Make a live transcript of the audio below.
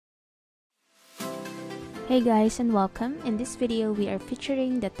Hey guys and welcome. In this video we are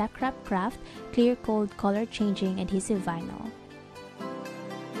featuring the teckwrapcraft clear cold color changing adhesive vinyl.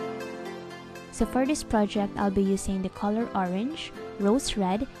 So for this project I'll be using the color orange, rose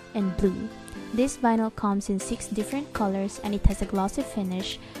red, and blue. This vinyl comes in 6 different colors and it has a glossy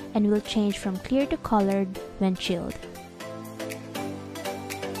finish and will change from clear to colored when chilled.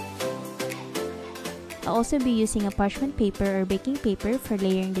 I'll also be using a parchment paper or baking paper for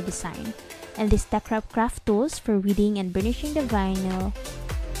layering the design, and these teckwrapcraft tools for weeding and burnishing the vinyl,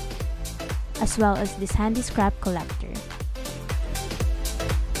 as well as this handy scrap collector.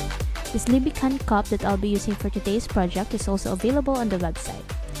 This Libby can cup that I'll be using for today's project is also available on the website.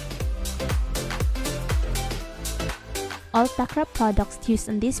 All teckwrap products used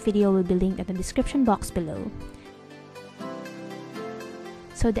in this video will be linked in the description box below.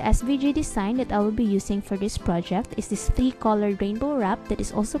 So the SVG design that I will be using for this project is this 3-colored rainbow wrap that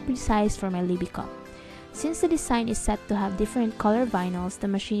is also precise for my Libby cup. Since the design is set to have different color vinyls, the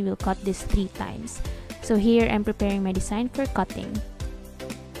machine will cut this 3 times. So here I'm preparing my design for cutting.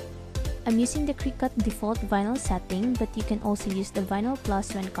 I'm using the Cricut default vinyl setting, but you can also use the Vinyl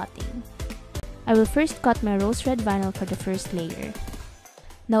Plus when cutting. I will first cut my rose red vinyl for the first layer.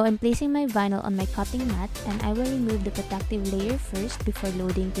 Now I'm placing my vinyl on my cutting mat and I will remove the protective layer first before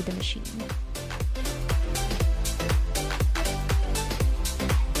loading to the machine.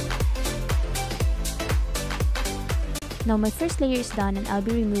 Now my first layer is done and I'll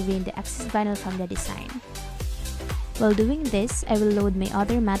be removing the excess vinyl from the design. While doing this, I will load my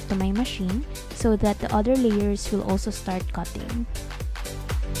other mat to my machine so that the other layers will also start cutting.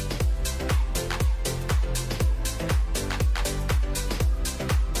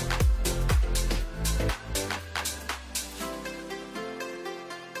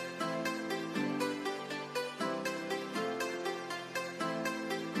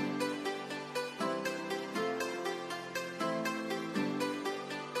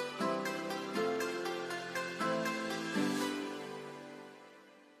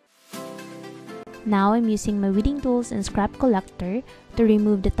 Now I'm using my weeding tools and scrap collector to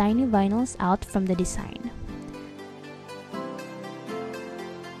remove the tiny vinyls out from the design.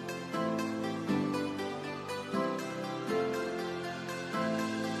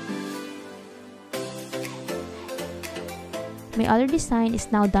 My other design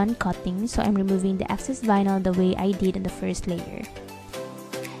is now done cutting, so I'm removing the excess vinyl the way I did in the first layer.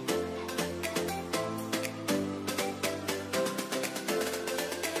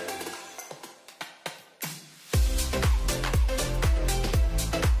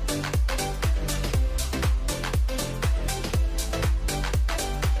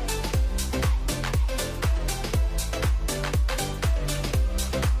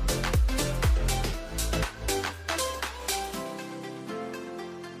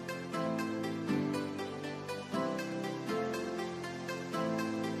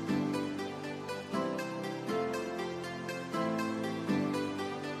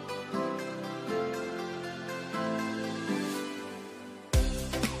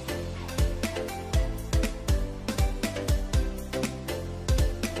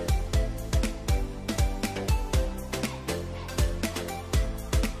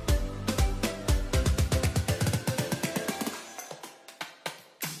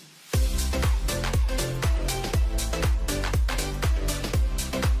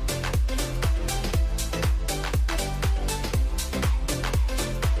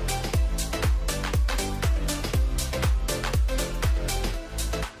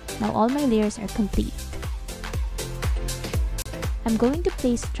 Now all my layers are complete. I'm going to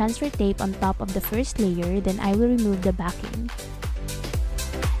place transfer tape on top of the first layer, then I will remove the backing.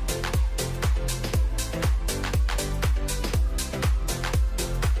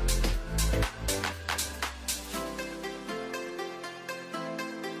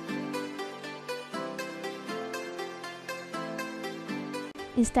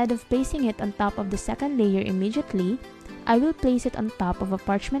 Instead of placing it on top of the second layer immediately, I will place it on top of a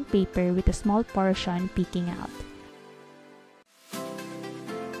parchment paper with a small portion peeking out.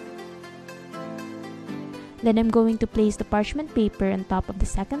 Then I'm going to place the parchment paper on top of the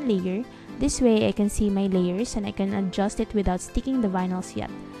second layer. This way I can see my layers and I can adjust it without sticking the vinyls yet.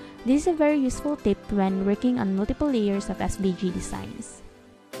 This is a very useful tip when working on multiple layers of SVG designs.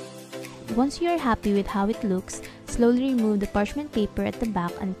 Once you are happy with how it looks, slowly remove the parchment paper at the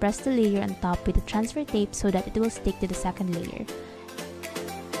back and press the layer on top with the transfer tape so that it will stick to the second layer.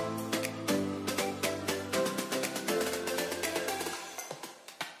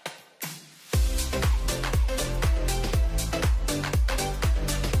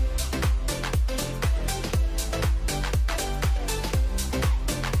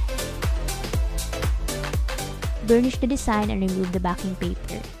 burnish the design and remove the backing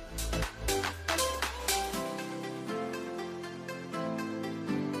paper.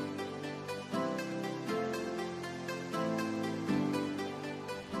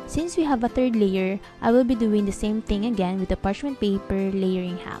 Since we have a third layer, I will be doing the same thing again with the parchment paper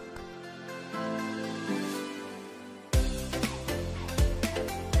layering hack.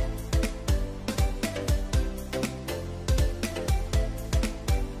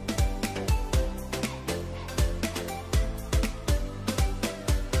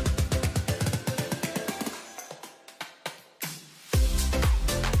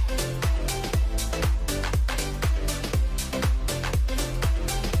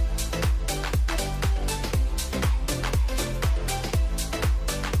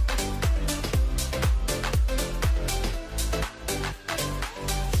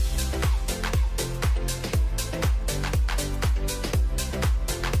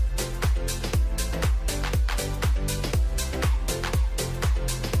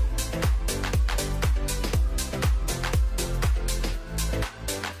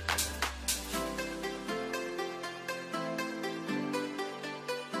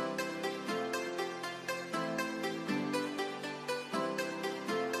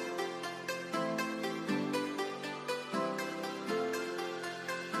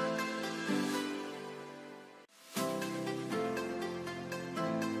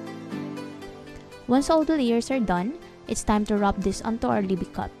 Once all the layers are done, it's time to wrap this onto our Libby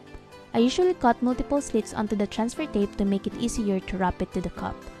cup. I usually cut multiple slits onto the transfer tape to make it easier to wrap it to the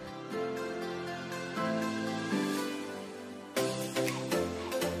cup.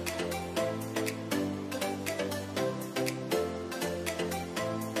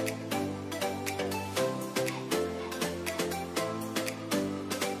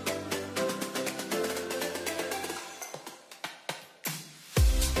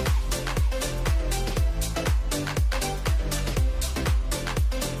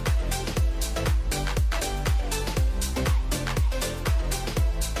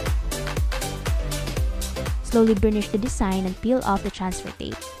 Slowly burnish the design and peel off the transfer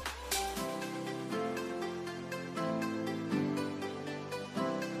tape.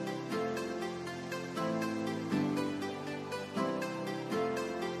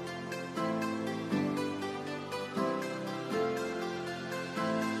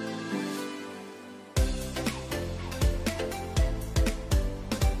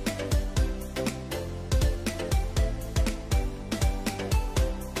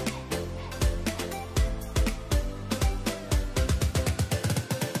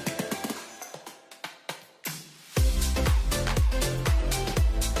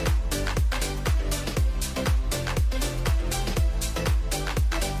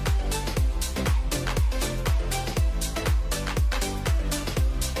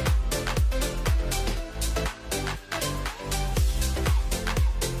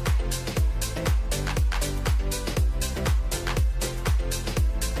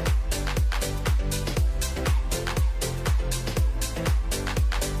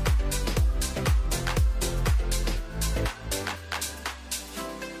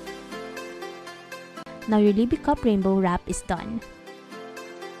 Now your Libby cup rainbow wrap is done.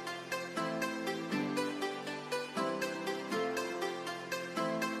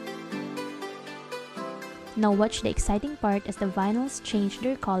 Now watch the exciting part as the vinyls change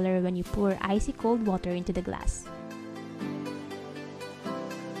their color when you pour icy cold water into the glass.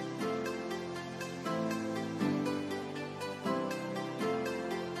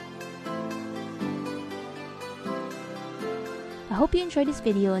 I hope you enjoyed this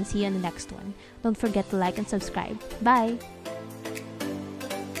video and see you on the next one. Don't forget to like and subscribe. Bye!